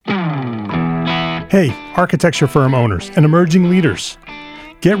Hey, architecture firm owners and emerging leaders.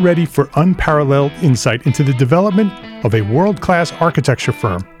 Get ready for unparalleled insight into the development of a world-class architecture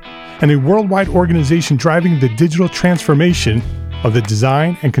firm and a worldwide organization driving the digital transformation of the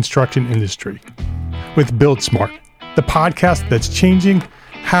design and construction industry. With Build Smart, the podcast that's changing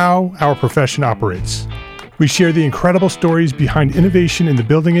how our profession operates. We share the incredible stories behind innovation in the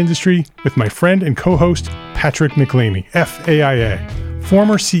building industry with my friend and co-host, Patrick McLamey, FAIA,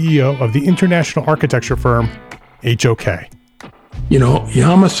 former CEO of the international architecture firm, HOK. You know,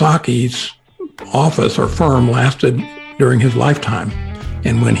 Yamasaki's office or firm lasted during his lifetime.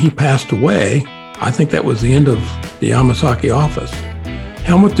 And when he passed away, I think that was the end of the Yamasaki office.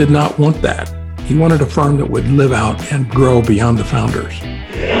 Helmut did not want that. He wanted a firm that would live out and grow beyond the founders.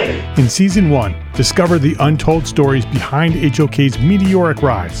 In Season 1, discover the untold stories behind HOK's meteoric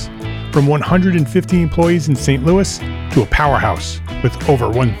rise, from 150 employees in St. Louis to a powerhouse with over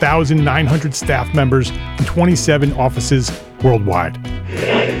 1,900 staff members and 27 offices worldwide.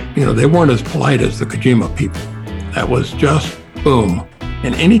 You know, they weren't as polite as the Kojima people. That was just boom.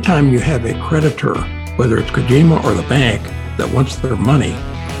 And anytime you have a creditor, whether it's Kojima or the bank, that wants their money,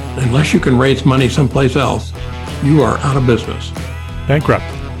 unless you can raise money someplace else, you are out of business. Bankrupt.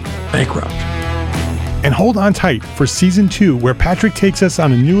 And hold on tight for Season 2, where Patrick takes us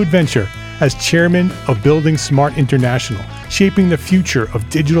on a new adventure as chairman of Building Smart International, shaping the future of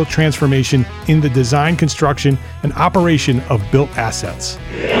digital transformation in the design, construction, and operation of built assets.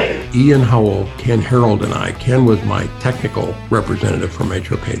 Ian Howell, Ken Harold, and I, Ken was my technical representative from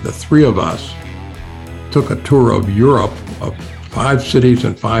HOK. The three of us took a tour of Europe of 5 cities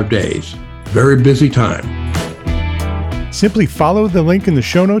in 5 days. Very busy time. Simply follow the link in the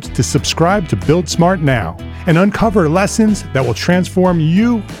show notes to subscribe to Build Smart now and uncover lessons that will transform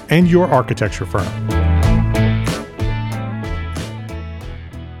you and your architecture firm.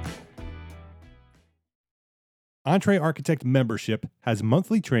 EntreArchitect membership has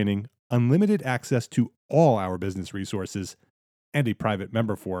monthly training, unlimited access to all our business resources, and a private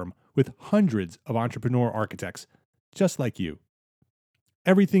member forum with hundreds of entrepreneur architects just like you.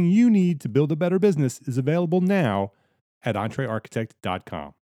 Everything you need to build a better business is available now at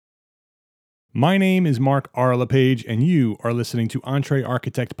EntreArchitect.com. My name is Mark R. LePage, and you are listening to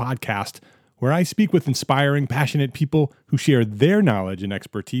EntreArchitect Podcast, where I speak with inspiring, passionate people who share their knowledge and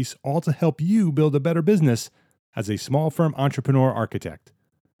expertise, all to help you build a better business as a small firm entrepreneur architect.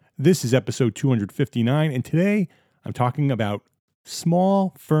 This is episode 259, and today I'm talking about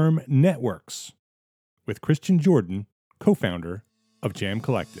small firm networks with Christian Jordan, co-founder of Jam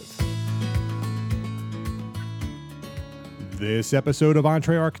Collective. This episode of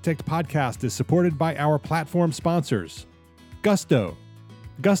EntreArchitect Podcast is supported by our platform sponsors. Gusto.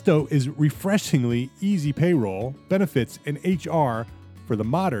 Gusto is refreshingly easy payroll, benefits, and HR for the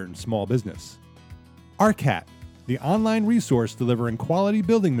modern small business. ARCAT, the online resource delivering quality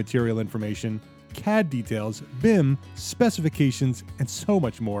building material information, CAD details, BIM, specifications, and so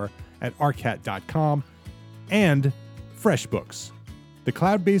much more at arcat.com. And FreshBooks, the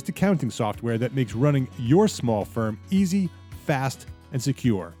cloud-based accounting software that makes running your small firm easy, fast, and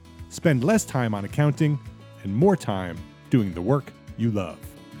secure. Spend less time on accounting and more time doing the work you love.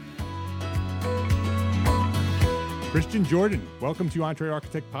 Christian Jordan, welcome to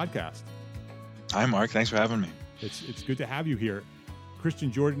EntreArchitect Podcast. Hi, Mark. Thanks for having me. It's good to have you here.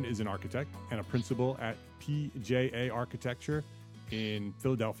 Christian Jordan is an architect and a principal at PJA Architecture in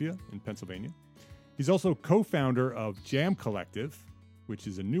Philadelphia, in Pennsylvania. He's also co-founder of Jam Collective, which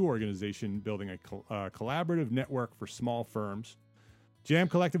is a new organization building a collaborative network for small firms. Jam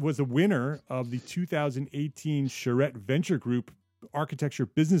Collective was the winner of the 2018 Charette Venture Group Architecture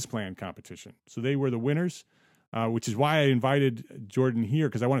Business Plan Competition. So they were the winners, which is why I invited Jordan here,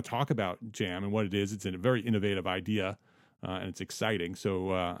 because I want to talk about Jam and what it is. It's a very innovative idea, and it's exciting.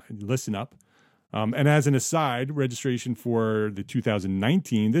 So listen up. And as an aside, registration for the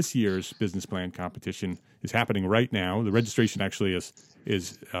 2019, this year's business plan competition is happening right now. The registration actually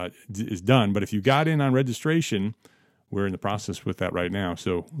is done, but if you got in on registration, we're in the process with that right now.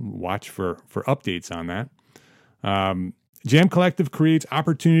 So watch for updates on that. Jam Collective creates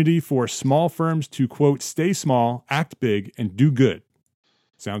opportunity for small firms to, quote, stay small, act big, and do good.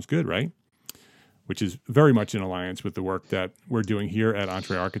 Sounds good, right? Which is very much in alliance with the work that we're doing here at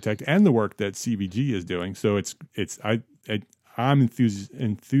EntreArchitect and the work that CVG is doing. So I'm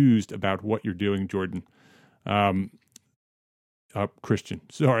enthused about what you're doing, Jordan. Christian,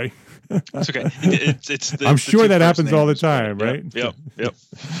 sorry. It's okay. I'm sure that happens all the time, right? Yep.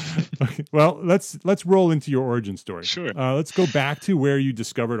 Okay. Well, let's roll into your origin story. Sure. Let's go back to where you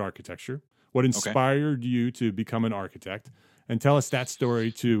discovered architecture. What inspired you to become an architect? And tell us that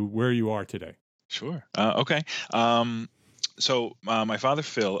story to where you are today. Sure. Okay. So my father,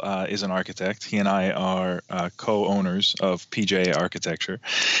 Phil, is an architect. He and I are co-owners of PJA Architecture.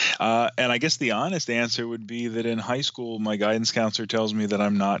 And I guess the honest answer would be that in high school, my guidance counselor tells me that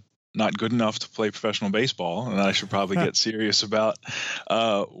I'm not good enough to play professional baseball, and I should probably get serious about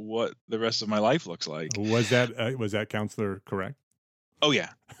what the rest of my life looks like. Was that counselor correct? Oh yeah,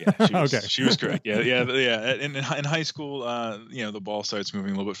 she was, Okay. She was correct. Yeah. In high school, the ball starts moving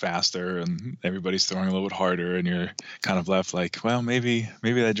a little bit faster, and everybody's throwing a little bit harder, and you're kind of left like, well, maybe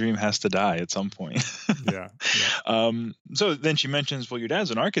that dream has to die at some point. Yeah. So then she mentions, well, your dad's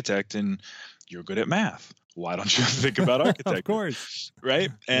an architect, and you're good at math. Why don't you think about architecture? Of course.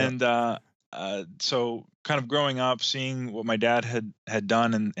 Right. And so kind of growing up, seeing what my dad had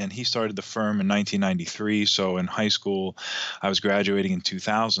done, and he started the firm in 1993. So in high school, I was graduating in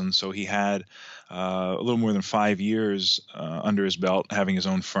 2000. So he had a little more than 5 years under his belt having his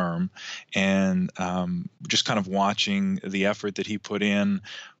own firm, and just kind of watching the effort that he put in,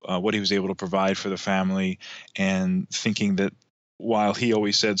 what he was able to provide for the family, and thinking that while he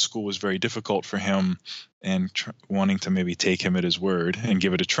always said school was very difficult for him, and wanting to maybe take him at his word and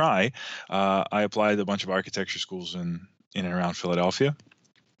give it a try, I applied to a bunch of architecture schools in and around Philadelphia.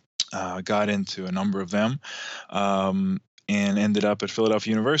 Got into a number of them, and ended up at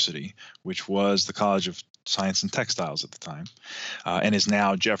Philadelphia University, which was the College of Science and Textiles at the time, and is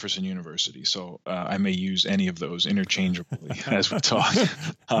now Jefferson University. So I may use any of those interchangeably as we talk.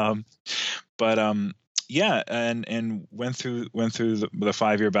 Yeah, and went through the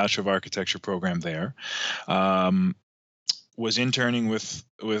 5-year Bachelor of Architecture program there. Was interning with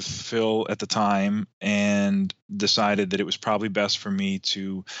Phil at the time, and decided that it was probably best for me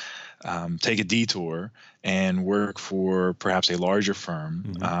to take a detour and work for perhaps a larger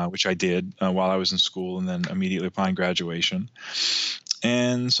firm, which I did while I was in school, and then immediately upon graduation.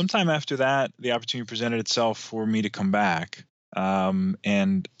 And sometime after that, the opportunity presented itself for me to come back,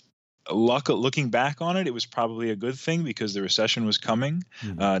 and looking back on it, it was probably a good thing because the recession was coming.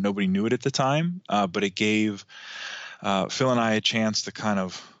 Nobody knew it at the time, but it gave Phil and I a chance to kind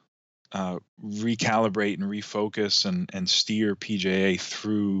of recalibrate and refocus and steer PJA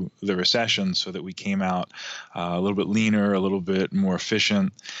through the recession, so that we came out a little bit leaner, a little bit more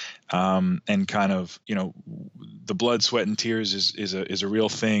efficient, and kind of, the blood, sweat, and tears is a real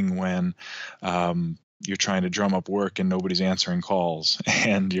thing when you're trying to drum up work and nobody's answering calls,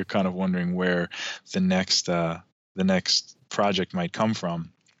 and you're kind of wondering where the next project might come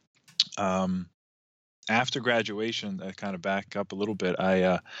from. After graduation, I kind of back up a little bit.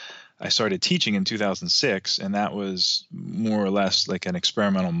 I started teaching in 2006, and that was more or less like an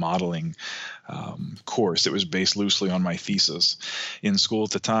experimental modeling course that was based loosely on my thesis in school at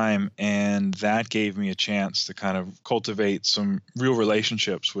the time. And that gave me a chance to kind of cultivate some real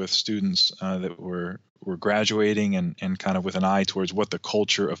relationships with students that were graduating, and kind of with an eye towards what the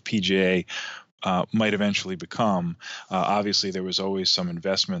culture of PJA might eventually become. Obviously, there was always some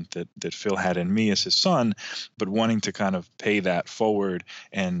investment that Phil had in me as his son, but wanting to kind of pay that forward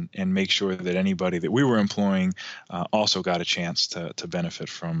and make sure that anybody that we were employing also got a chance to benefit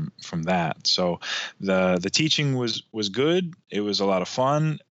from that. So the teaching was good. It was a lot of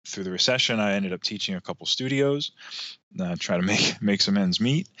fun. Through the recession, I ended up teaching a couple studios, try to make some ends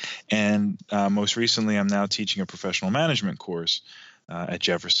meet. And most recently, I'm now teaching a professional management course at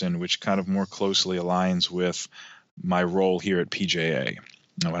Jefferson, which kind of more closely aligns with my role here at PJA.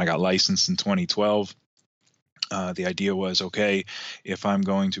 When I got licensed in 2012, the idea was, okay, if I'm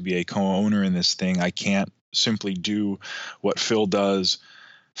going to be a co-owner in this thing, I can't simply do what Phil does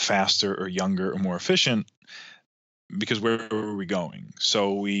faster or younger or more efficient, because where were we going?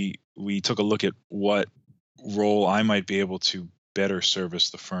 So we took a look at what role I might be able to better service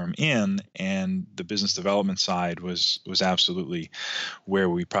the firm in, and the business development side was absolutely where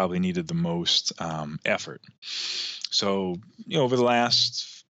we probably needed the most effort. So, over the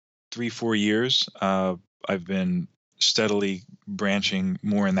last 3-4 years, I've been steadily branching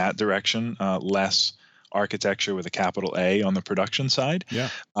more in that direction, less architecture with a capital A on the production side,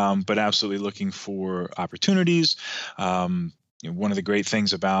 but absolutely looking for opportunities. One of the great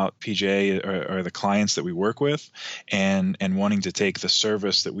things about PJA are the clients that we work with, and wanting to take the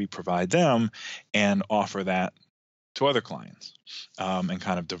service that we provide them and offer that to other clients, and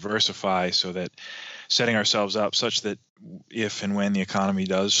kind of diversify, so that setting ourselves up such that if and when the economy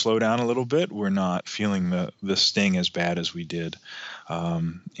does slow down a little bit, we're not feeling the sting as bad as we did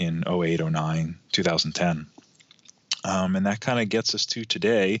in 08, 09, 2010. And that kind of gets us to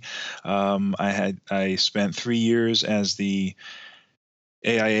today. I spent 3 years as the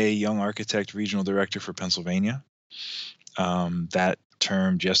AIA Young Architect Regional Director for Pennsylvania. That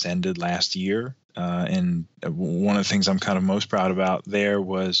term just ended last year. And one of the things I'm kind of most proud about there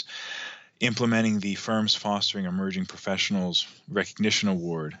was implementing the Firms Fostering Emerging Professionals Recognition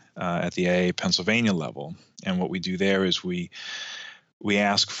Award at the AA Pennsylvania level. And what we do there is we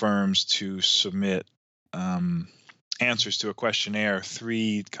ask firms to submit answers to a questionnaire,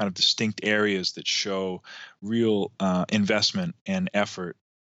 3 kind of distinct areas that show real investment and effort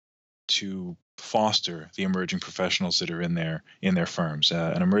to foster the emerging professionals that are in their firms.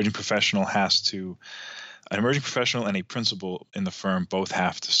 An emerging professional and a principal in the firm both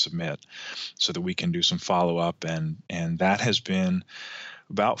have to submit so that we can do some follow-up, and that has been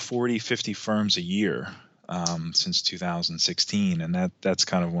about 40-50 firms a year since 2016, and that's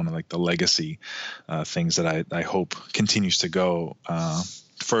kind of one of like the legacy things that I hope continues to go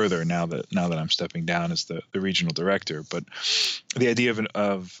further now that I'm stepping down as the regional director. But the idea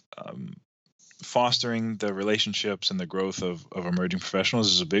of fostering the relationships and the growth of emerging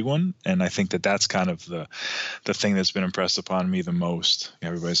professionals is a big one, and I think that's kind of the thing that's been impressed upon me the most.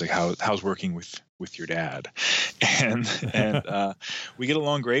 Everybody's like, how's working with your dad? And we get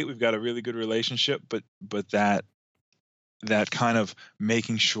along great. We've got a really good relationship, but that kind of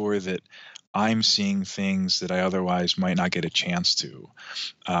making sure that I'm seeing things that I otherwise might not get a chance to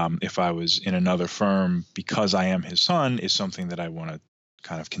if I was in another firm, because I am his son, is something that I want to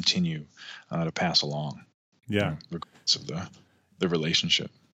kind of continue to pass along. Yeah, regardless of the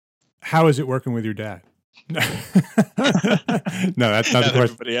relationship. How is it working with your dad? No, that's not the question.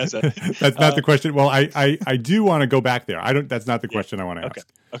 Everybody has that. That's not the question. Well, I do want to go back there. That's not the question I want to ask.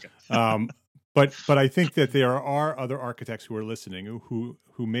 Okay. But I think that there are other architects who are listening who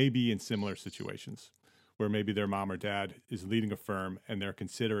may be in similar situations where maybe their mom or dad is leading a firm and they're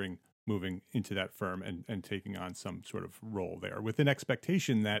considering moving into that firm and taking on some sort of role there with an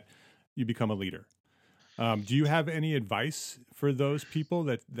expectation that you become a leader. Do you have any advice for those people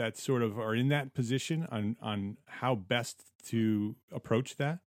that sort of are in that position on how best to approach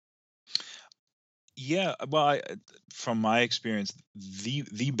that? Yeah, well, from my experience,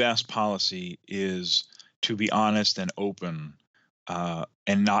 the best policy is to be honest and open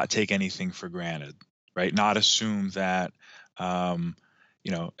and not take anything for granted, right? Not assume that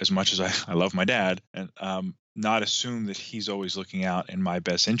as much as I love my dad, and not assume that he's always looking out in my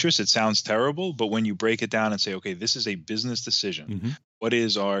best interest. It sounds terrible, but when you break it down and say, okay, this is a business decision. Mm-hmm. What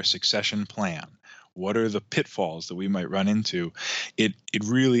is our succession plan? What are the pitfalls that we might run into? It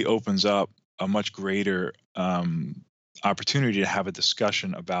really opens up a much greater opportunity to have a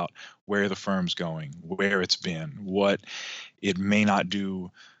discussion about where the firm's going, where it's been, what it may not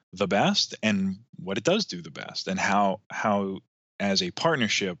do the best, and what it does do the best, and how as a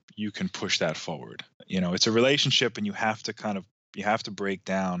partnership, you can push that forward. It's a relationship, and you have to break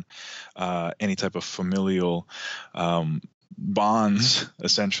down any type of familial bonds,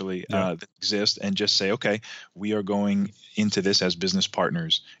 essentially, that exist, and just say, okay, we are going into this as business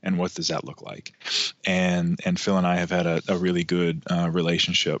partners, and what does that look like? And Phil and I have had a really good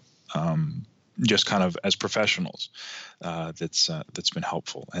relationship, just kind of as professionals, that's been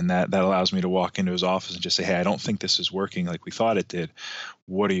helpful. And that allows me to walk into his office and just say, hey, I don't think this is working like we thought it did.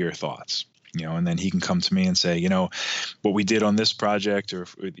 What are your thoughts? And then he can come to me and say, what we did on this project, or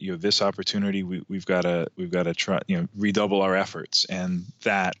this opportunity, we've got to try, redouble our efforts. And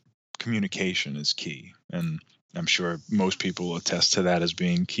that communication is key. And I'm sure most people will attest to that as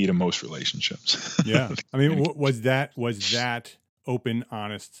being key to most relationships. Yeah. I mean, was that open,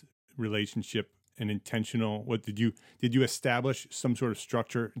 honest relationship and intentional? What did you establish some sort of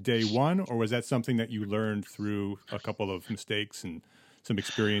structure day one, or was that something that you learned through a couple of mistakes and some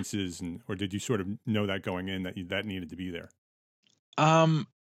experiences, or did you sort of know that going in that needed to be there?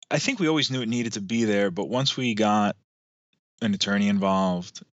 I think we always knew it needed to be there, but once we got an attorney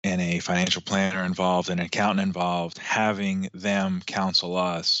involved and a financial planner involved and an accountant involved, having them counsel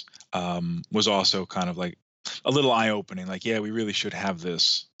us was also kind of like a little eye-opening. Like, yeah, we really should have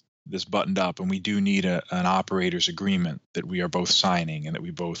this buttoned up, and we do need an operator's agreement that we are both signing and that we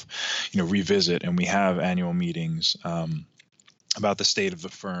both, revisit, and we have annual meetings about the state of the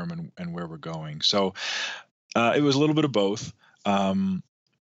firm and where we're going. So it was a little bit of both,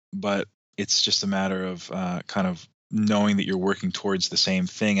 but it's just a matter of kind of knowing that you're working towards the same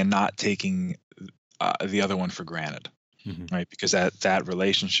thing and not taking the other one for granted. Mm-hmm. Right, because that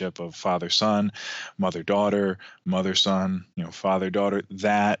relationship of father-son, mother-daughter, mother-son, father-daughter,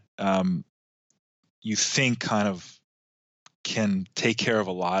 that you think kind of can take care of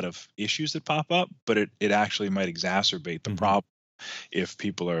a lot of issues that pop up, but it actually might exacerbate the problem if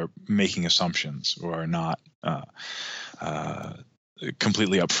people are making assumptions or are not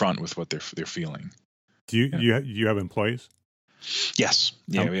completely upfront with what they're feeling. Do you have employees? Yes.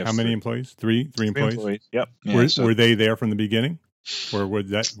 Yeah. We have how many employees? Three employees? Yep. Yeah, were they there from the beginning, or were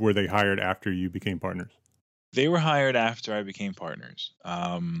they hired after you became partners? They were hired after I became partners.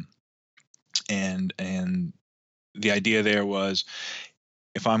 And the idea there was,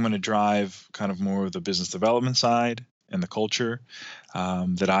 if I'm going to drive kind of more of the business development side and the culture,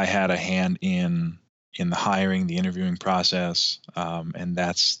 that I had a hand in the hiring, the interviewing process, and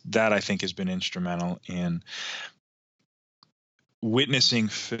that I think has been instrumental in witnessing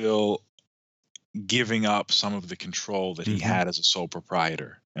Phil giving up some of the control that he had as a sole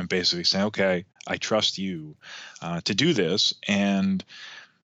proprietor, and basically saying, okay, I trust you to do this, and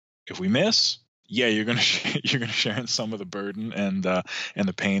if we miss, you're going to share in some of the burden and the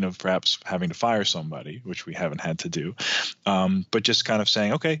pain of perhaps having to fire somebody, which we haven't had to do, but just kind of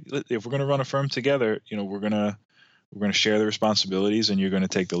saying, okay, if we're going to run a firm together, we're going to share the responsibilities, and you're going to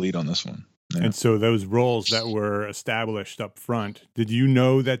take the lead on this one. Yeah. And so those roles that were established up front, did you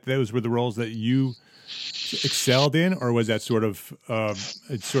know that those were the roles that you excelled in, or was that sort of a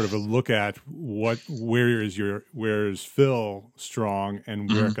look at where is Phil strong, and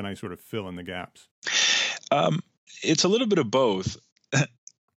where can I sort of fill in the gaps? It's a little bit of both.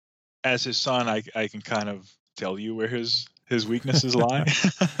 As his son, I can kind of tell you where his weaknesses lie.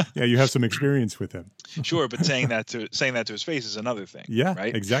 Yeah, you have some experience with him. Sure, but saying that to his face is another thing. Yeah,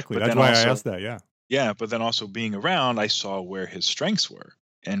 right? Exactly. But that's why I asked that. Yeah. Yeah, but then also being around, I saw where his strengths were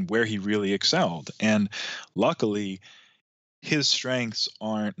and where he really excelled. And luckily, his strengths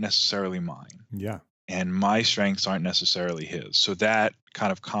aren't necessarily mine. Yeah. And my strengths aren't necessarily his. So that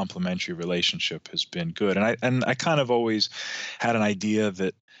kind of complementary relationship has been good. And I kind of always had an idea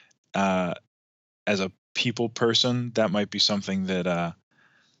that as a people person, that might be something that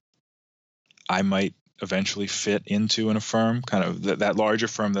I might eventually fit into in a firm, kind of that larger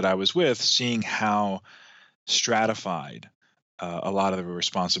firm that I was with, seeing how stratified a lot of the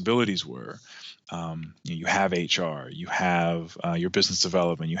responsibilities were. You have HR, you have your business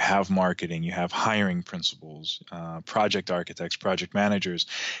development, you have marketing, you have hiring principals, project architects, project managers.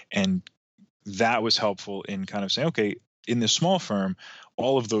 And that was helpful in kind of saying, okay, in this small firm,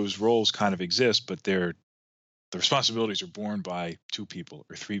 all of those roles kind of exist, but the responsibilities are borne by 2 people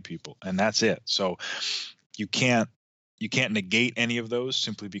or 3 people, and that's it. So you can't negate any of those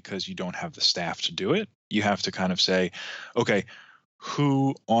simply because you don't have the staff to do it. You have to kind of say, okay,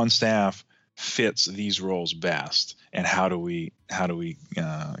 who on staff fits these roles best, and how do we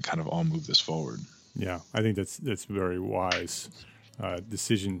kind of all move this forward? Yeah, I think that's very wise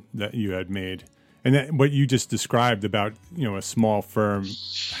decision that you had made. And that, what you just described about, a small firm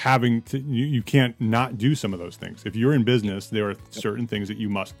having to, you can't not do some of those things. If you're in business, there are certain things that you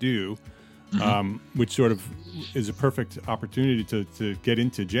must do, which sort of is a perfect opportunity to get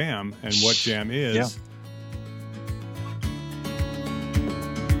into JAM and what JAM is. Yeah.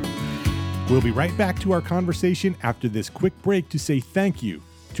 We'll be right back to our conversation after this quick break to say thank you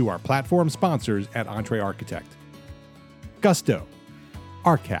to our platform sponsors at EntreArchitect: Gusto,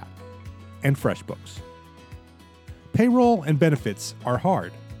 ARCAT, and FreshBooks. Payroll and benefits are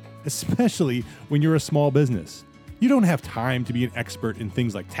hard, especially when you're a small business. You don't have time to be an expert in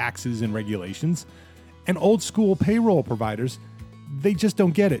things like taxes and regulations. And old school payroll providers, they just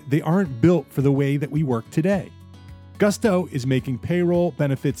don't get it. They aren't built for the way that we work today. Gusto is making payroll,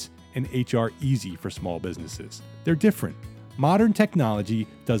 benefits, and HR easy for small businesses. They're different. Modern technology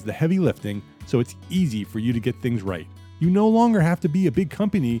does the heavy lifting, so it's easy for you to get things right. You no longer have to be a big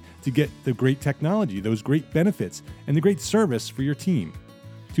company to get the great technology, those great benefits, and the great service for your team.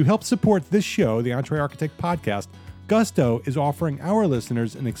 To help support this show, the EntreArchitect podcast, Gusto is offering our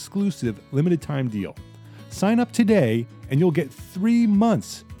listeners an exclusive limited-time deal. Sign up today, and you'll get 3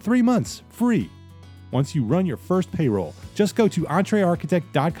 months free. Once you run your first payroll, just go to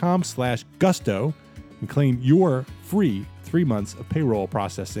entrearchitect.com/gusto and claim your free 3 months of payroll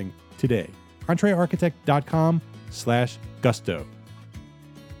processing today. entrearchitect.com/gusto.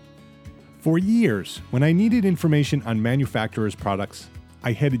 For years, when I needed information on manufacturers' products,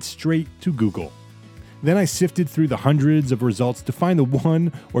 I headed straight to Google. Then I sifted through the hundreds of results to find the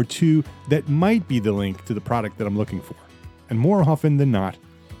 1 or 2 that might be the link to the product that I'm looking for. And more often than not,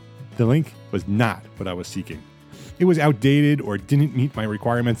 the link was not what I was seeking. It was outdated or didn't meet my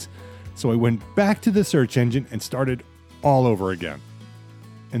requirements, so I went back to the search engine and started all over again.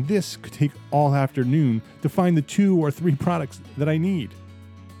 And this could take all afternoon to find the 2 or 3 products that I need.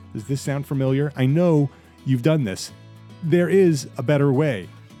 Does this sound familiar? I know you've done this. There is a better way.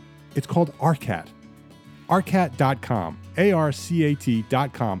 It's called ARCAT. ARCAT.com.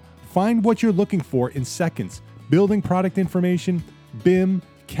 ARCAT.com. Find what you're looking for in seconds. Building product information, BIM,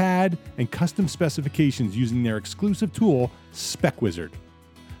 CAD and custom specifications using their exclusive tool, SpecWizard.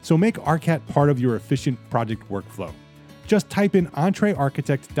 So make ARCAT part of your efficient project workflow. Just type in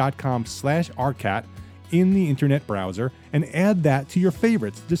entrearchitect.com/ARCAT in the internet browser and add that to your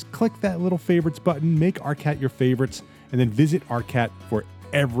favorites. Just click that little favorites button, make ARCAT your favorites, and then visit ARCAT for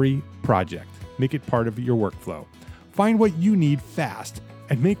every project. Make it part of your workflow. Find what you need fast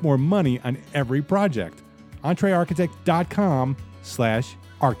and make more money on every project.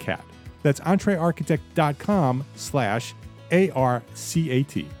 entrearchitect.com/ARCAT. That's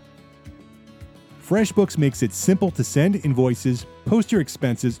entrearchitect.com/ARCAT. FreshBooks makes it simple to send invoices, post your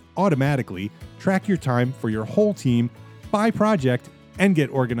expenses automatically, track your time for your whole team by project, and get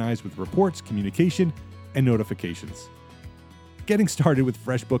organized with reports, communication, and notifications. Getting started with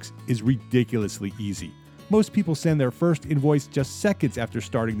FreshBooks is ridiculously easy. Most people send their first invoice just seconds after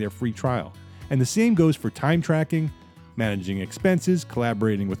starting their free trial. And the same goes for time tracking, managing expenses,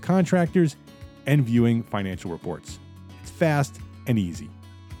 collaborating with contractors, and viewing financial reports. It's fast and easy.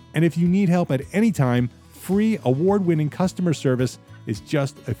 And if you need help at any time, free award-winning customer service is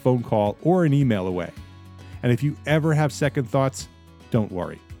just a phone call or an email away. And if you ever have second thoughts, don't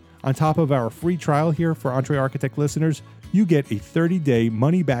worry. On top of our free trial here for EntreArchitect listeners, you get a 30-day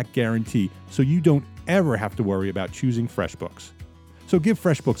money-back guarantee, so you don't ever have to worry about choosing FreshBooks. So give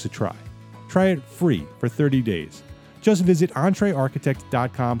FreshBooks a try. Try it free for 30 days. Just visit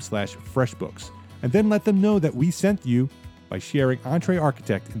entrearchitect.com/FreshBooks and then let them know that we sent you by sharing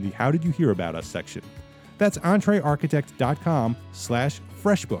EntreArchitect in the How Did You Hear About Us section. That's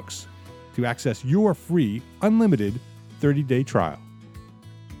entrearchitect.com/FreshBooks to access your free, unlimited 30-day trial.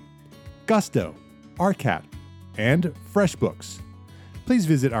 Gusto, ARCAT, and FreshBooks. Please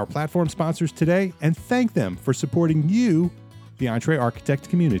visit our platform sponsors today and thank them for supporting you, the EntreArchitect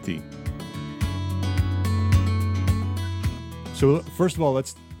community. So first of all,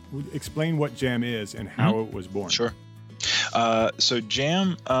 let's explain what JAM is and how it was born. Sure. So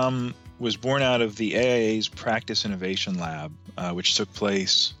JAM was born out of the AIA's Practice Innovation Lab, which took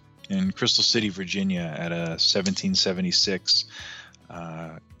place in Crystal City, Virginia at a 1776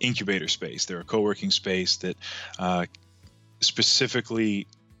 incubator space. They're a co-working space that specifically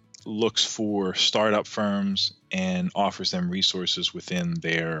looks for startup firms and offers them resources within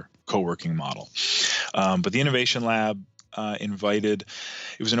their co-working model. But the Innovation Lab it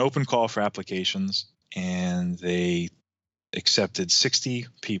was an open call for applications, and they accepted 60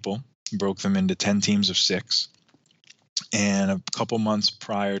 people, broke them into 10 teams of 6. And a couple months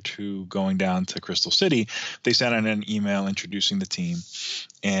prior to going down to Crystal City, they sent out an email introducing the team,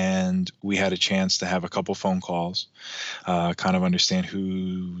 and we had a chance to have a couple phone calls, kind of understand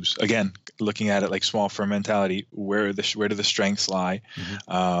who's, again, looking at it like small firm mentality, where do the strengths lie?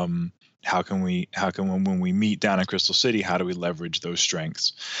 Mm-hmm. How can when we meet down in Crystal City, how do we leverage those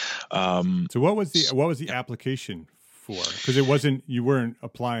strengths? So what was the application for? Because you weren't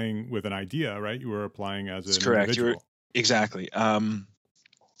applying with an idea, right? You were applying as an individual. Exactly.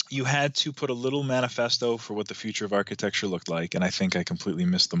 You had to put a little manifesto for what the future of architecture looked like, and I think I completely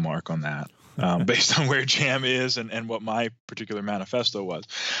missed the mark on that, based on where JAM is and what my particular manifesto was.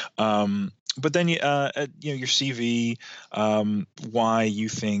 But then your CV, why you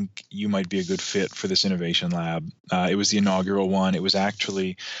think you might be a good fit for this innovation lab. It was the inaugural one. It was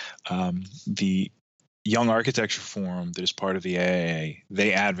actually the Young Architecture Forum that is part of the AIA.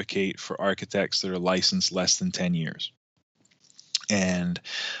 They advocate for architects that are licensed less than 10 years. And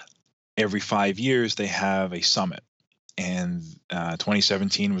every 5 years, they have a summit. And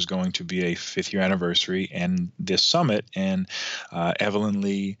 2017 was going to be a 5th year anniversary. And this summit, and Evelyn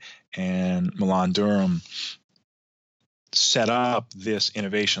Lee and Milan Durham set up this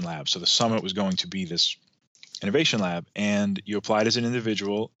innovation lab. So the summit was going to be this innovation lab. And you applied as an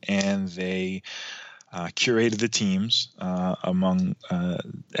individual, and they curated the teams among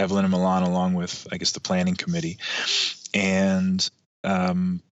Evelyn and Milan, along with, I guess, the planning committee. And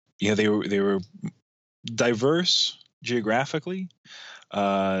they were diverse geographically,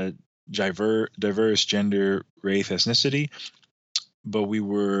 diverse gender, race, ethnicity, but we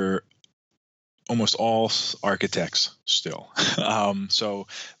were almost all architects still. So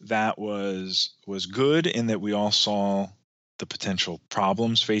that was good in that we all saw the potential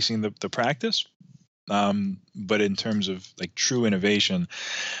problems facing the practice. But in terms of like true innovation,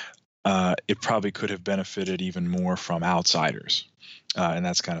 it probably could have benefited even more from outsiders. And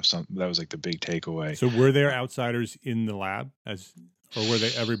that's kind of that was like the big takeaway. So were there outsiders in the lab, or were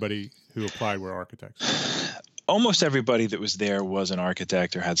they everybody who applied were architects? Almost everybody that was there was an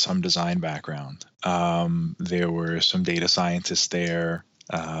architect or had some design background. There were some data scientists there.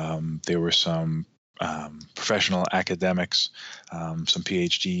 There were some professional academics, some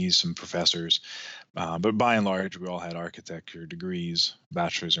PhDs, some professors. But by and large, we all had architecture degrees,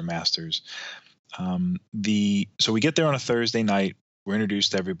 bachelor's or master's. So we get there on a Thursday night. We're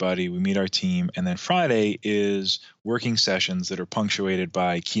introduced to everybody. We meet our team. And then Friday is working sessions that are punctuated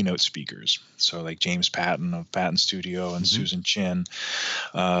by keynote speakers. So like James Patton of Patton Studio and Susan Chin,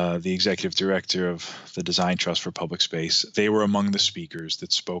 the executive director of the Design Trust for Public Space. They were among the speakers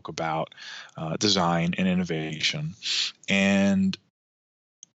that spoke about design and innovation. And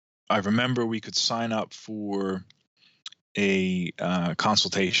I remember we could sign up for a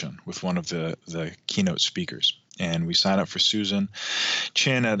consultation with one of the keynote speakers. And we signed up for Susan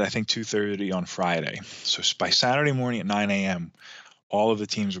Chin at, I think, 2:30 on Friday. So by Saturday morning at 9 a.m., all of the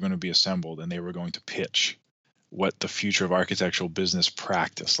teams were going to be assembled, and they were going to pitch what the future of architectural business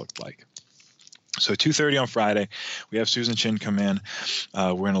practice looked like. So 2:30 on Friday, we have Susan Chin come in.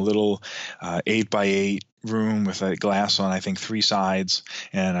 We're in a little 8x8 room with a glass on, I think, 3 sides,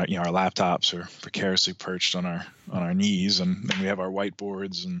 and our laptops are precariously perched on our knees, and then we have our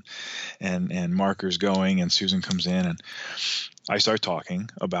whiteboards and markers going. And Susan comes in, and I start talking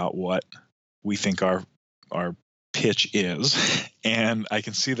about what we think our pitch is, and I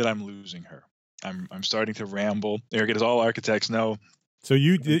can see that I'm losing her. I'm starting to ramble. Eric, as all architects know. So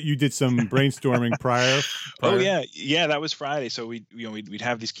you did some brainstorming prior? Oh yeah, that was Friday. So we'd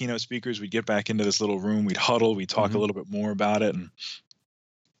have these keynote speakers. We'd get back into this little room. We'd huddle. We'd talk a little bit more about it. And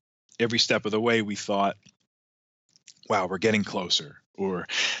every step of the way, we thought, "Wow, we're getting closer." Or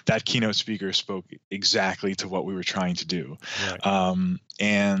that keynote speaker spoke exactly to what we were trying to do. Right.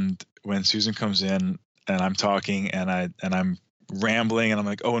 And when Susan comes in and I'm talking and I'm rambling and I'm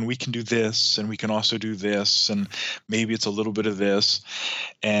like, oh, and we can do this, and we can also do this, and maybe it's a little bit of this,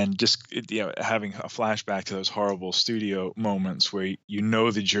 and just having a flashback to those horrible studio moments where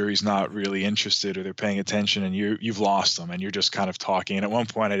the jury's not really interested or they're paying attention, and you've lost them, and you're just kind of talking. And at one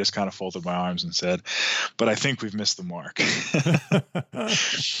point, I just kind of folded my arms and said, "But I think we've missed the mark."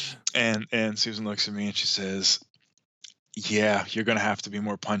 and Susan looks at me and she says, "Yeah, you're going to have to be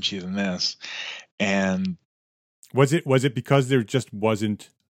more punchy than this." And Was it because there just wasn't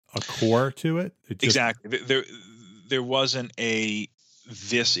a core to it? Exactly. There wasn't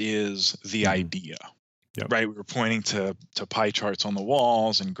this is the idea. Yep. Right? We were pointing to pie charts on the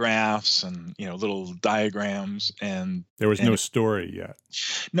walls and graphs and little diagrams, and there was no story yet.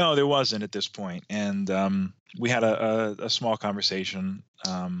 No, there wasn't at this point. And we had a small conversation,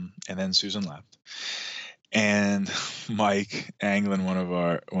 and then Susan left. And Mike Anglin, one of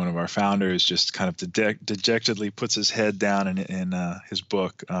our founders, just kind of dejectedly puts his head down in his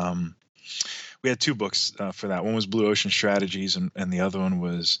book. We had 2 books for that. One was Blue Ocean Strategies, and the other one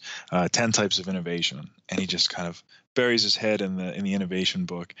was 10 Types of Innovation. And he just kind of buries his head in the innovation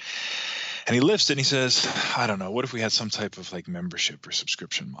book, and he lifts it and he says, "I don't know. What if we had some type of like membership or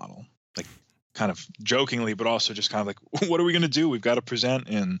subscription model?" Like, kind of jokingly, but also just kind of like, what are we going to do? We've got to present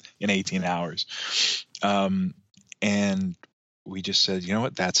in 18 hours. And we just said, you know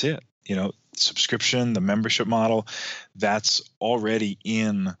what, that's it. Subscription, the membership model, that's already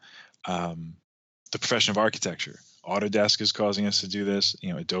in the profession of architecture. Autodesk is causing us to do this.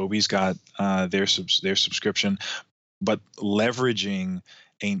 Adobe's got their subscription, but leveraging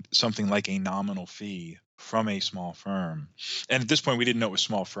something like a nominal fee from a small firm. And at this point, we didn't know it was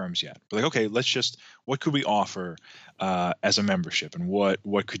small firms yet. We're like, okay, what could we offer as a membership, and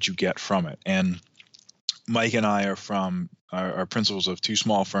what could you get from it? And Mike and I are principals of 2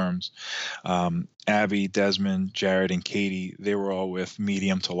 small firms. Abby, Desmond, Jared, and Katie, they were all with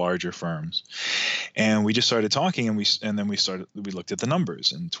medium to larger firms. And we just started talking, and we looked at the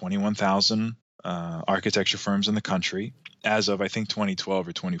numbers, and 21,000 architecture firms in the country as of, I think, 2012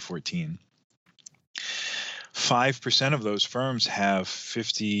 or 2014. 5% of those firms have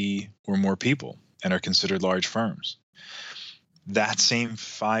 50 or more people and are considered large firms. That same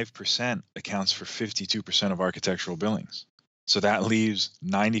 5% accounts for 52% of architectural billings. So that leaves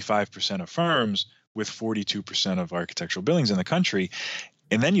 95% of firms with 42% of architectural billings in the country.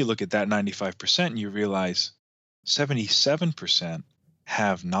 And then you look at that 95% and you realize 77%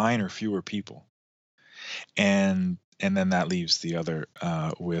 have 9 or fewer people. And then that leaves the other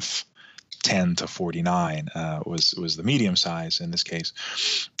with 10 to 49 was the medium size in this case.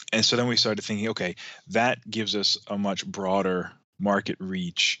 And so then we started thinking, okay, that gives us a much broader market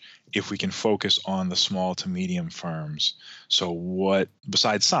reach if we can focus on the small to medium firms. So what,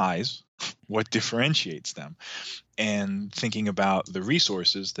 besides size, what differentiates them? And thinking about the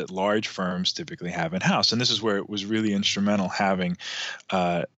resources that large firms typically have in-house. And this is where it was really instrumental having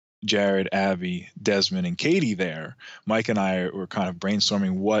Jared, Abby, Desmond, and Katie there, Mike and I were kind of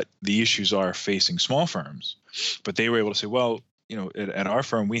brainstorming what the issues are facing small firms. But they were able to say, well, at our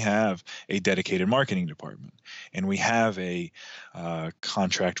firm, we have a dedicated marketing department, and we have a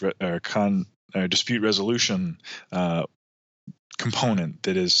dispute resolution component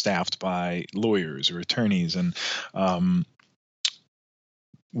that is staffed by lawyers or attorneys. And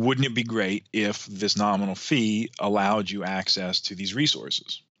wouldn't it be great if this nominal fee allowed you access to these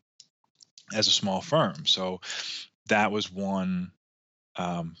resources as a small firm? So that was one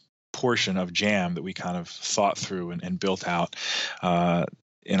portion of JAM that we kind of thought through and built out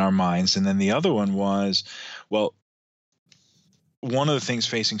in our minds. And then the other one was, well, one of the things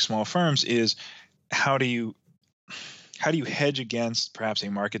facing small firms is how do you hedge against perhaps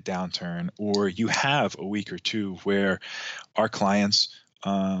a market downturn, or you have a week or two where our clients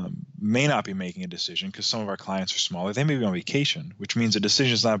may not be making a decision because some of our clients are smaller. They may be on vacation, which means a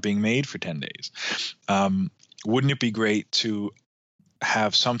decision is not being made for 10 days. Wouldn't it be great to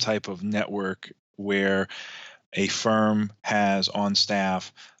have some type of network where a firm has on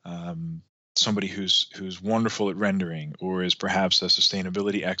staff somebody who's wonderful at rendering or is perhaps a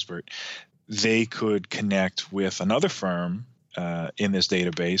sustainability expert? They could connect with another firm in this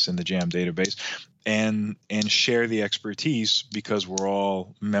database, in the JAM database, and share the expertise because we're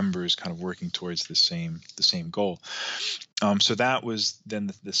all members kind of working towards the same goal. So that was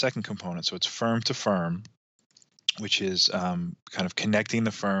then the second component. So it's firm to firm, which is kind of connecting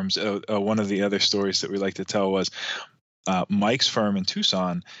the firms. One of the other stories that we like to tell was Mike's firm in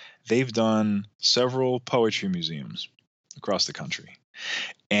Tucson. They've done several poetry museums across the country.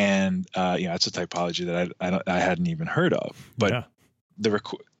 And it's a typology that I hadn't even heard of. But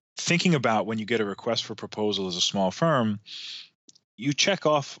thinking about when you get a request for proposal as a small firm, you check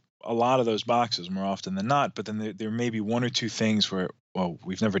off a lot of those boxes more often than not. But then there may be one or two things where, well,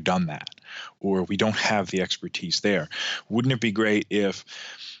 we've never done that, or we don't have the expertise there. Wouldn't it be great if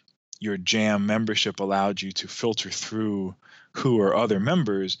your JAM membership allowed you to filter through who are other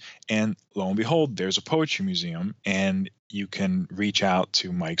members, and lo and behold, there's a poetry museum, and you can reach out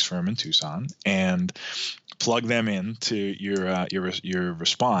to Mike's firm in Tucson and plug them into your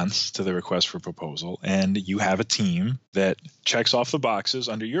response to the request for proposal, and you have a team that checks off the boxes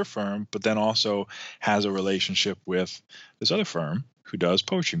under your firm, but then also has a relationship with this other firm who does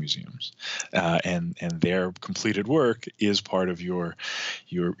poetry museums, and their completed work is part of your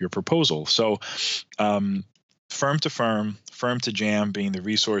proposal. So firm to firm, firm to JAM being the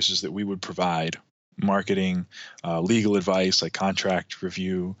resources that we would provide: marketing, legal advice like contract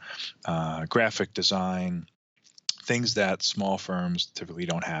review, graphic design, things that small firms typically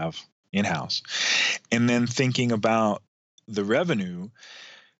don't have in-house. And then thinking about the revenue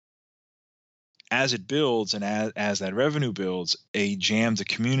as it builds, and as that revenue builds, a JAM to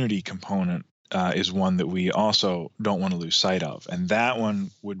community component is one that we also don't want to lose sight of. And that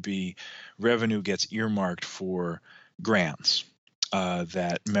one would be revenue gets earmarked for grants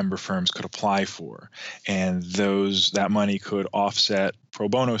that member firms could apply for. And that money could offset pro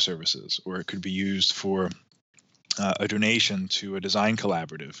bono services, or it could be used for a donation to a design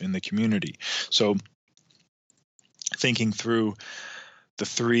collaborative in the community. So thinking through the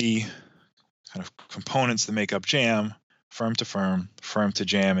three kind of components that make up JAM: firm to firm, firm to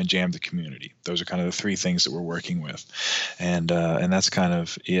JAM, and JAM to community. Those are kind of the three things that we're working with, and that's kind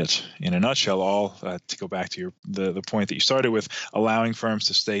of it in a nutshell. All to go back to the point that you started with, allowing firms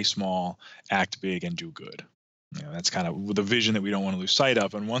to stay small, act big, and do good. That's kind of the vision that we don't want to lose sight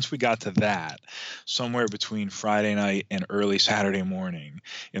of. And once we got to that, somewhere between Friday night and early Saturday morning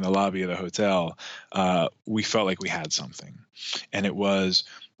in the lobby of the hotel, we felt like we had something. And it was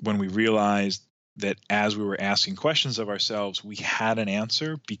when we realized that as we were asking questions of ourselves, we had an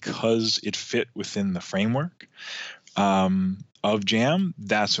answer because it fit within the framework of JAM.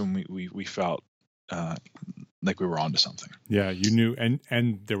 That's when we felt like we were onto something. Yeah, you knew,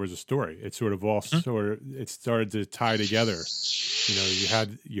 and there was a story. It sort of all it started to tie together.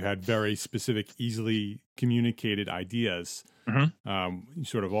 You had very specific, easily communicated ideas,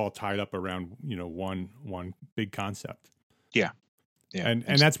 sort of all tied up around one big concept. Yeah. Yeah,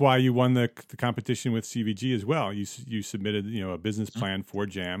 and that's why you won the competition with CVG as well. You submitted a business plan for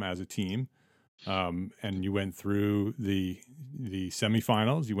JAM as a team, and you went through the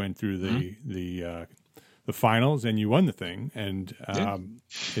semifinals. You went through the finals, and you won the thing. And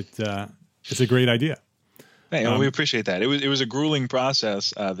it's a great idea. Hey, well, we appreciate that. It was a grueling process,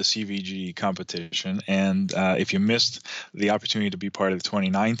 the CVG competition, and if you missed the opportunity to be part of the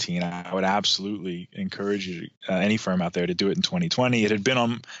 2019, I would absolutely encourage you, any firm out there, to do it in 2020. It had been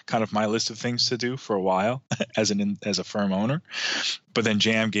on kind of my list of things to do for a while as a firm owner, but then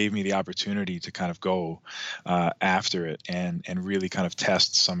JAM gave me the opportunity to kind of go after it and really kind of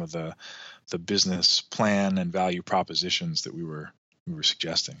test some of the business plan and value propositions that we were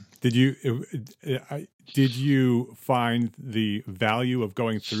suggesting. Did you find the value of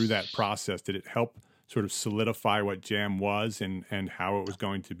going through that process? Did it help sort of solidify what JAM was and how it was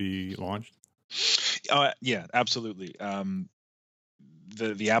going to be launched? Yeah, absolutely.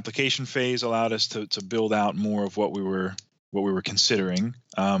 The application phase allowed us to build out more of what we were considering,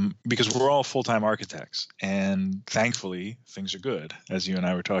 because we're all full-time architects, and thankfully things are good, as you and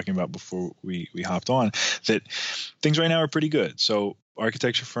I were talking about before we hopped on, that things right now are pretty good. So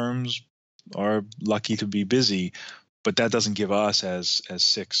architecture firms are lucky to be busy, but that doesn't give us as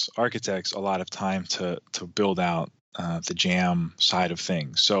 6 architects a lot of time to build out the JAM side of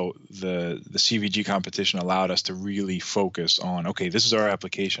things. So the CVG competition allowed us to really focus on, okay, this is our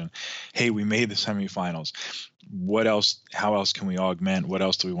application. Hey, we made the semifinals. What else? How else can we augment? What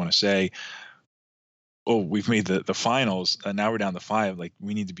else do we want to say? Oh, we've made the finals, and now we're down to 5. Like,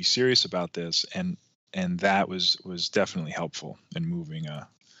 we need to be serious about this, and that was definitely helpful in moving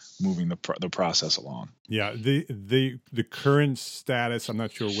the process along. Yeah, the current status, I'm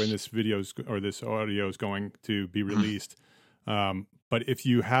not sure when this this audio is going to be released, but if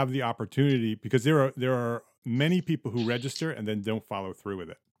you have the opportunity, because there are many people who register and then don't follow through with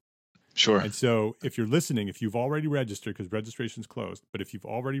it. Sure. And so if you're listening, if you've already registered, because registration's closed, but if you've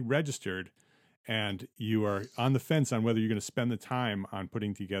already registered and you are on the fence on whether you're going to spend the time on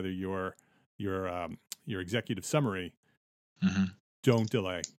putting together your executive summary, don't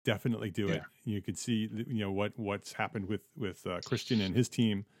delay. Definitely do it. You could see, what's happened with Christian and his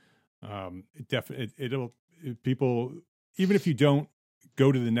team. People, even if you don't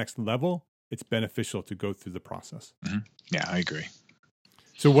go to the next level, it's beneficial to go through the process. Yeah, I agree.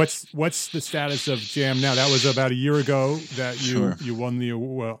 So what's the status of JAM now? That was about a year ago that you won the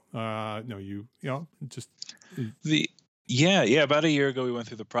about a year ago we went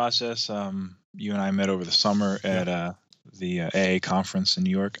through the process. You and I met over the summer at the AA conference in New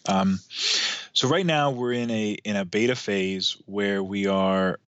York. So right now we're in a beta phase where we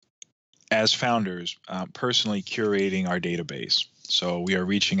are, as founders, personally curating our database. So we are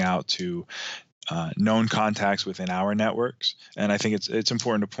reaching out to known contacts within our networks, and I think it's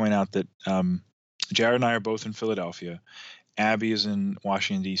important to point out that Jared and I are both in Philadelphia. Abby is in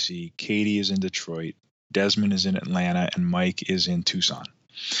Washington, D.C. Katie is in Detroit. Desmond is in Atlanta, and Mike is in Tucson.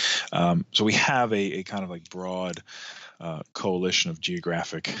 So we have a kind of like broad coalition of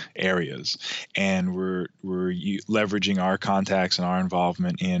geographic areas, and we're leveraging our contacts and our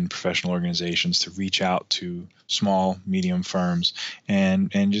involvement in professional organizations to reach out to small, medium firms and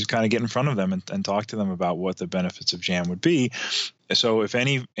just kind of get in front of them and talk to them about what the benefits of JAM would be. So if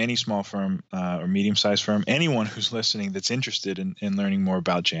any small firm or medium-sized firm, anyone who's listening that's interested in learning more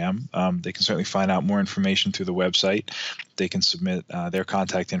about JAM, they can certainly find out more information through the website. They can submit their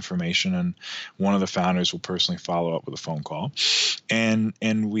contact information, and one of the founders will personally follow up with a phone call. And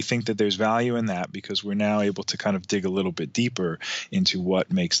we think that there's value in that because we're now able to kind of dig a little bit deeper into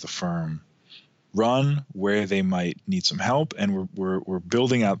what makes the firm run, where they might need some help, and we're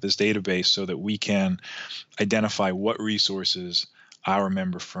building out this database so that we can identify what resources our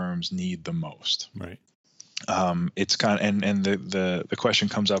member firms need the most. Right. It's kind of, and the question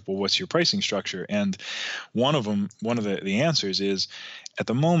comes up, well, what's your pricing structure? And one of the answers is, at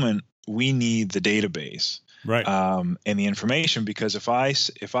the moment, we need the database. Right. And the information, because if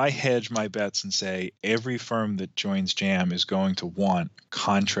I hedge my bets and say every firm that joins JAM is going to want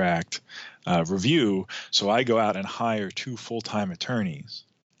contract review, so I go out and hire 2 full-time attorneys,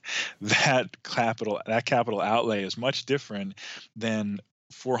 that capital outlay is much different than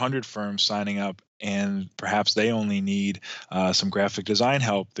 400 firms signing up, and perhaps they only need some graphic design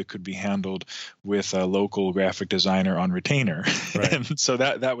help that could be handled with a local graphic designer on retainer. Right. And so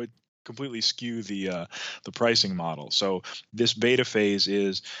that would completely skew the pricing model. So this beta phase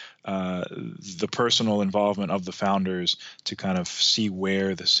is the personal involvement of the founders to kind of see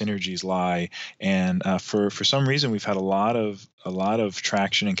where the synergies lie. And for some reason, we've had a lot of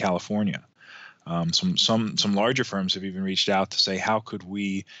traction in California. Some larger firms have even reached out to say, how could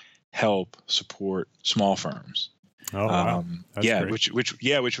we help support small firms? Oh, wow. Yeah, great.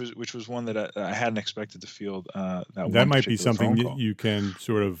 which was one that I hadn't expected to field. That might be something that you can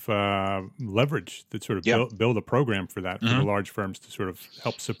sort of leverage, that sort of build a program for that, for the large firms to sort of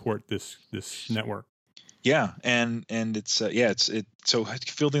help support this network. Yeah, and it's so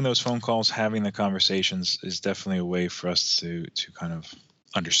fielding those phone calls, having the conversations is definitely a way for us to kind of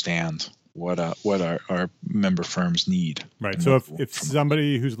understand what our member firms need. Right. So if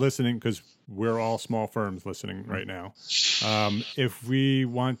somebody who's listening, because we're all small firms listening right now, if we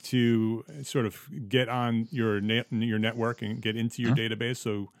want to sort of get on your network and get into your database,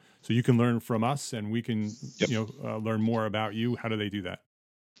 so you can learn from us and we can learn more about you, how do they do that?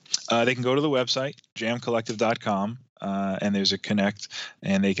 They can go to the website, jamcollective.com, and there's a connect,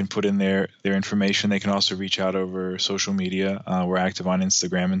 and they can put in their information. They can also reach out over social media. We're active on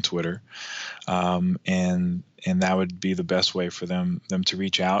Instagram and Twitter, and that would be the best way for them to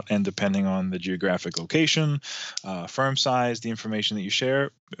reach out. And depending on the geographic location, firm size, the information that you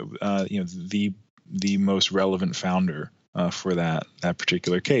share, the most relevant founder for that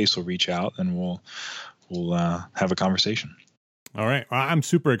particular case will reach out, and we'll have a conversation. All right, well, I'm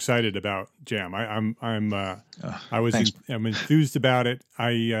super excited about Jam. I'm enthused about it.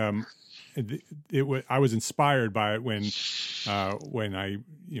 I was inspired by it when I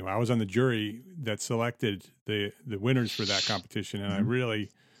was on the jury that selected the winners for that competition, and I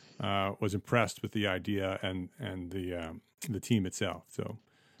really was impressed with the idea and the team itself. So,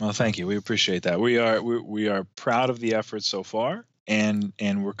 well, thank you. We appreciate that. We are proud of the effort so far. And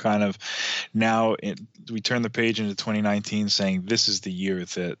we're kind of now we turn the page into 2019 saying this is the year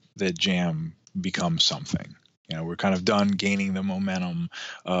that Jam becomes something. We're kind of done gaining the momentum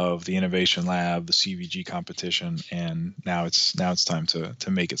of the Innovation Lab, the CVG competition, and now it's time to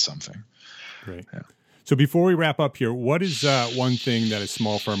make it something. Great. Yeah. So before we wrap up here, what is one thing that a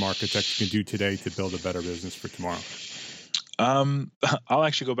small firm architect can do today to build a better business for tomorrow? I'll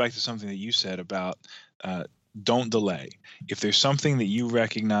actually go back to something that you said about don't delay. If there's something that you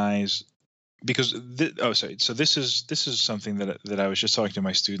recognize, because so this is something that I was just talking to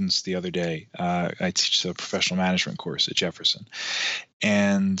my students the other day. I teach a professional management course at Jefferson,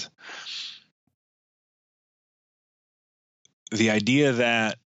 and the idea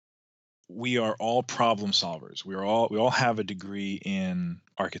that we are all problem solvers. We all have a degree in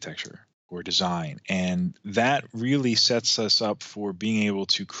architecture or design, and that really sets us up for being able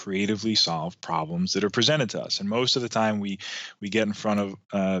to creatively solve problems that are presented to us. And most of the time we get in front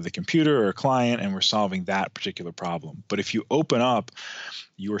of the computer or a client and we're solving that particular problem. But if you open up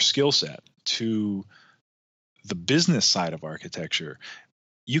your skill set to the business side of architecture,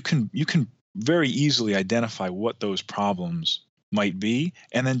 you can very easily identify what those problems might be,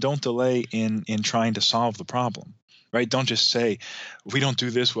 and then don't delay in trying to solve the problem. Right? Don't just say, we don't do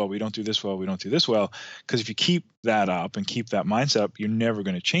this well, we don't do this well, we don't do this well. Because if you keep that up and keep that mindset up, you're never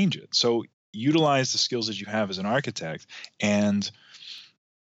going to change it. So utilize the skills that you have as an architect and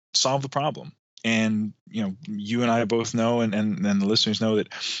solve the problem. And, you and I both know, and the listeners know that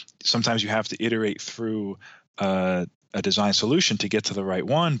sometimes you have to iterate through a design solution to get to the right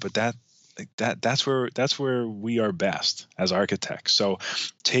one, but that's where we are best as architects. So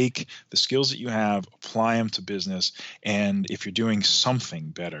take the skills that you have, apply them to business, and if you're doing something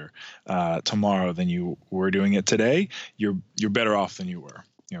better tomorrow than you were doing it today, you're better off than you were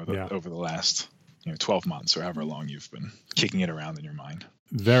over the last 12 months or however long you've been kicking it around in your mind.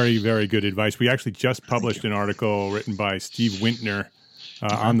 Very, very good advice. We actually just published an article written by Steve Wintner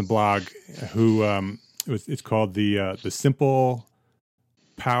on the blog, who it's called the Simple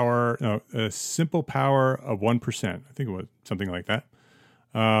Power of 1%. I think it was something like that.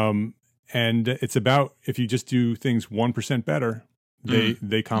 And it's about if you just do things 1% better,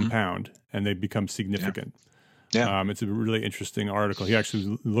 they compound and they become significant. Yeah. It's a really interesting article. He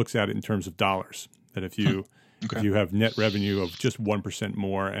actually looks at it in terms of dollars. That if you have net revenue of just 1%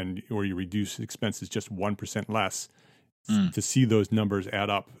 more, or you reduce expenses just 1% less, to see those numbers add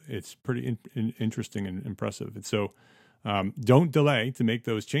up, it's pretty interesting and impressive. And so, don't delay to make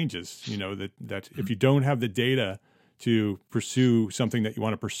those changes. That if you don't have the data to pursue something that you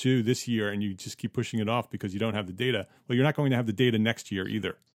want to pursue this year, and you just keep pushing it off because you don't have the data, well, you're not going to have the data next year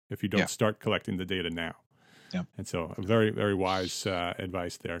either if you don't start collecting the data now. Yeah. And so, very, very wise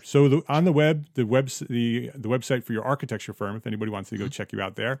advice there. So, on the web, the website for your architecture firm, if anybody wants to go check you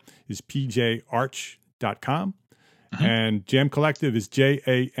out there, is pjarch.com. And Jam Collective is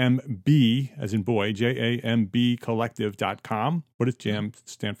JAMB, as in boy, JAMB collective.com. What does JAM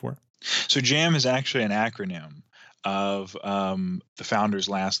stand for? So JAM is actually an acronym of the founders'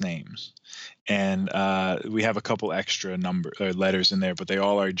 last names. And we have a couple extra letters in there, but they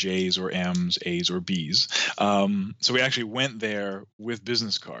all are J's or M's, A's or B's. So we actually went there with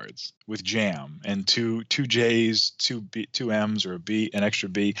business cards with JAM and two J's, two M's or a B, an extra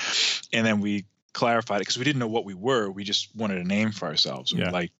B, and then we clarified it because we didn't know what we were. We just wanted a name for ourselves. We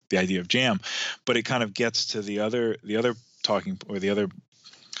liked the idea of Jam, but it kind of gets to the other talking, or the other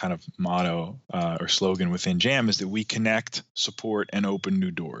kind of motto or slogan within Jam is that we connect, support, and open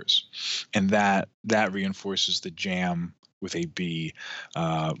new doors, and that reinforces the Jam with a B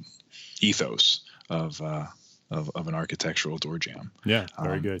ethos of an architectural door jam. Yeah,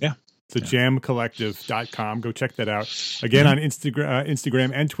 very good. Yeah. JamCollective.com. Go check that out. Again, on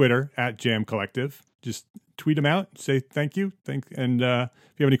Instagram and Twitter at Jam Collective. Just tweet them out. Say thank you. And if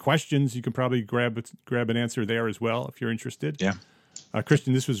you have any questions, you can probably grab an answer there as well if you're interested. Yeah.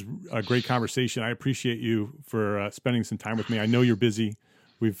 Christian, this was a great conversation. I appreciate you for spending some time with me. I know you're busy.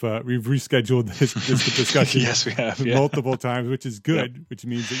 We've rescheduled this discussion yes, we have. multiple times, which is good, which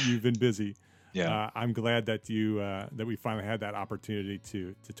means that you've been busy. Yeah, I'm glad that that we finally had that opportunity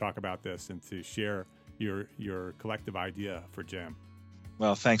to talk about this and to share your collective idea for Jam.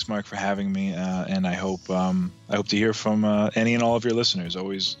 Well, thanks, Mark, for having me, and I hope to hear from any and all of your listeners.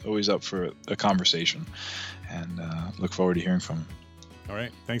 Always up for a conversation, and look forward to hearing from them. All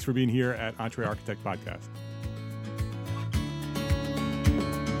right, thanks for being here at Entre Architect Podcast.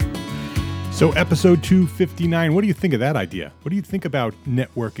 So episode 259, what do you think of that idea? What do you think about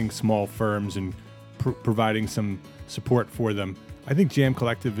networking small firms and providing some support for them? I think Jam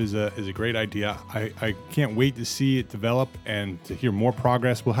Collective is a great idea. I can't wait to see it develop and to hear more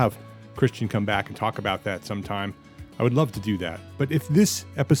progress. We'll have Christian come back and talk about that sometime. I would love to do that. But if this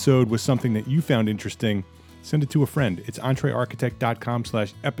episode was something that you found interesting, send it to a friend. It's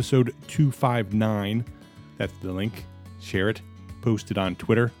entrearchitect.com/episode 259. That's the link. Share it. Post it on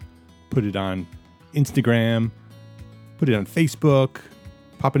Twitter. Put it on Instagram, put it on Facebook,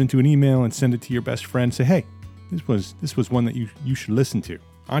 pop it into an email and send it to your best friend. Say, hey, this was one that you should listen to.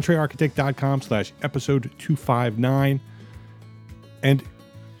 entrearchitect.com/episode 259. And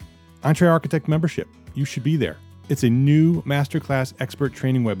Entre Architect membership. You should be there. It's a new masterclass expert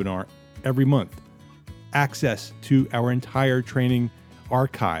training webinar every month. Access to our entire training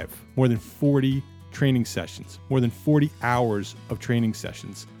archive. More than 40 training sessions. More than 40 hours of training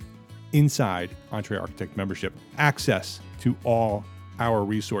sessions. Inside Entre Architect membership, access to all our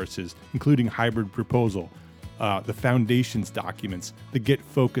resources, including hybrid proposal, the foundations documents, the Get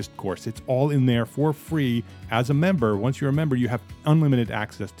Focused course. It's all in there for free as a member. Once you're a member, you have unlimited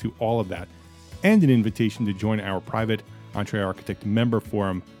access to all of that, and an invitation to join our private Entre Architect member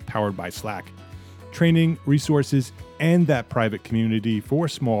forum powered by Slack. Training, resources, and that private community for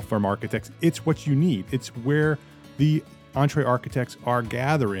small firm architects. It's what you need. It's where the Entre Architects are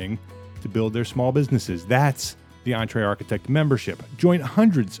gathering to build their small businesses. That's the Entre Architect membership. Join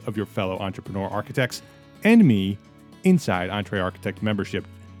hundreds of your fellow entrepreneur architects and me inside Entre Architect membership.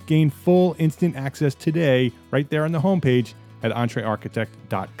 Gain full instant access today right there on the homepage at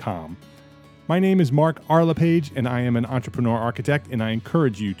entrearchitect.com. My name is Mark R. LePage, and I am an entrepreneur architect, and I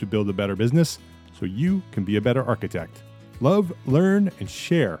encourage you to build a better business so you can be a better architect. Love, learn, and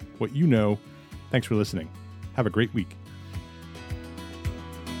share what you know. Thanks for listening. Have a great week.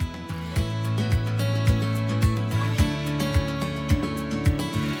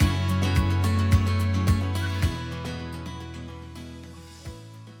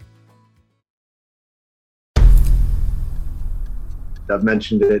 I've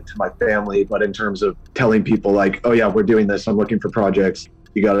mentioned it to my family, but in terms of telling people like, oh yeah, we're doing this, I'm looking for projects,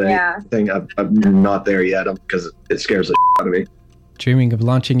 you got anything? I'm not there yet because it scares the out of me. Dreaming of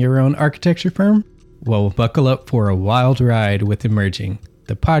launching your own architecture firm? Well, buckle up for a wild ride with Emerging,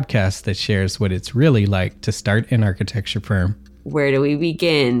 the podcast that shares what it's really like to start an architecture firm. Where do we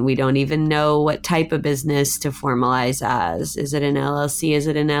begin? We don't even know what type of business to formalize as. Is it an LLC? Is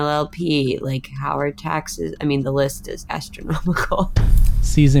it an LLP? Like, how are taxes? I mean, the list is astronomical.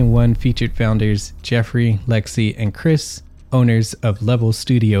 Season 1 featured founders Jeffrey, Lexi, and Chris, owners of Level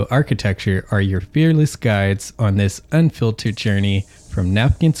Studio Architecture, are your fearless guides on this unfiltered journey from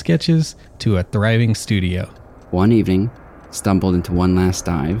napkin sketches to a thriving studio. One evening, stumbled into one last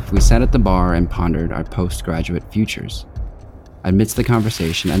dive, we sat at the bar and pondered our postgraduate futures. Amidst the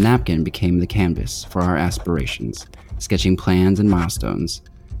conversation, a napkin became the canvas for our aspirations, sketching plans and milestones,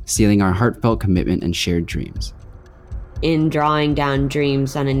 sealing our heartfelt commitment and shared dreams. In drawing down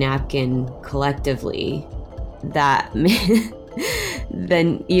dreams on a napkin collectively, that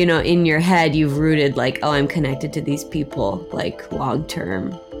then, you know, in your head, you've rooted like, oh, I'm connected to these people, like long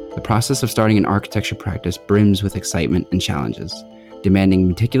term. The process of starting an architecture practice brims with excitement and challenges, demanding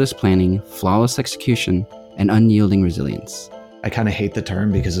meticulous planning, flawless execution, and unyielding resilience. I kind of hate the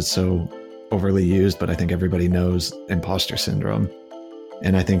term because it's so overly used, but I think everybody knows imposter syndrome.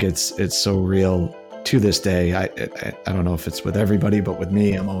 And I think it's so real to this day, I don't know if it's with everybody, but with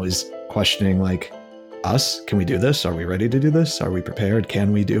me, I'm always questioning, like, us, can we do this? Are we ready to do this? Are we prepared?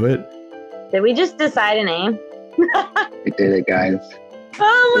 Can we do it? Did we just decide a name? We did it, guys.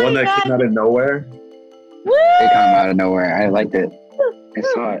 Oh my One that God. came out of nowhere. Woo! It came out of nowhere. I liked it. I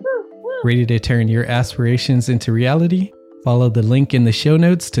saw it. Ready to turn your aspirations into reality? Follow the link in the show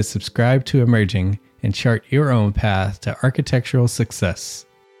notes to subscribe to Emerging and chart your own path to architectural success.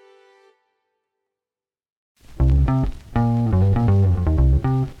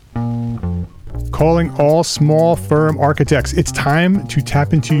 Calling all small firm architects. It's time to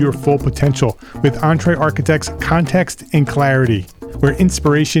tap into your full potential with Entre Architects Context and Clarity, where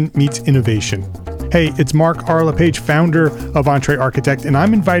inspiration meets innovation. Hey, it's Mark R. LePage, founder of Entre Architect, and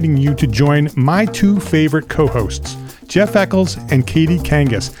I'm inviting you to join my two favorite co-hosts, Jeff Eccles and Katie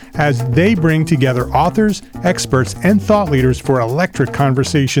Kangas, as they bring together authors, experts, and thought leaders for electric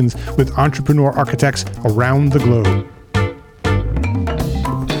conversations with entrepreneur architects around the globe.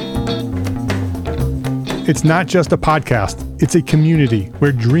 It's not just a podcast, it's a community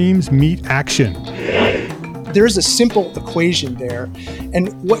where dreams meet action. There's a simple equation there. And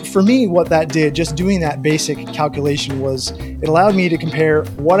what that did, just doing that basic calculation, was it allowed me to compare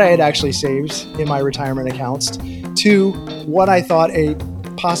what I had actually saved in my retirement accounts to what I thought a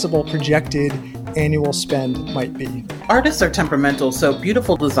possible projected annual spend might be. Artists are temperamental, so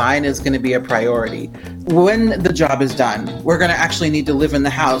beautiful design is going to be a priority. When the job is done, we're going to actually need to live in the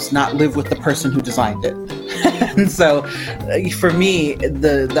house, not live with the person who designed it. And so for me,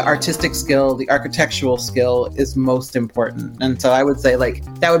 the artistic skill, the architectural skill is most important. And so I would say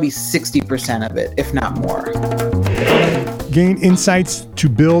that would be 60% of it, if not more. Gain insights to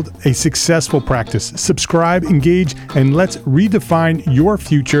build a successful practice. Subscribe, engage, and let's redefine your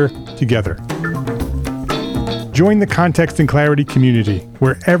future together. Join the Context and Clarity community,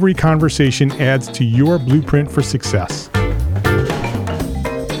 where every conversation adds to your blueprint for success.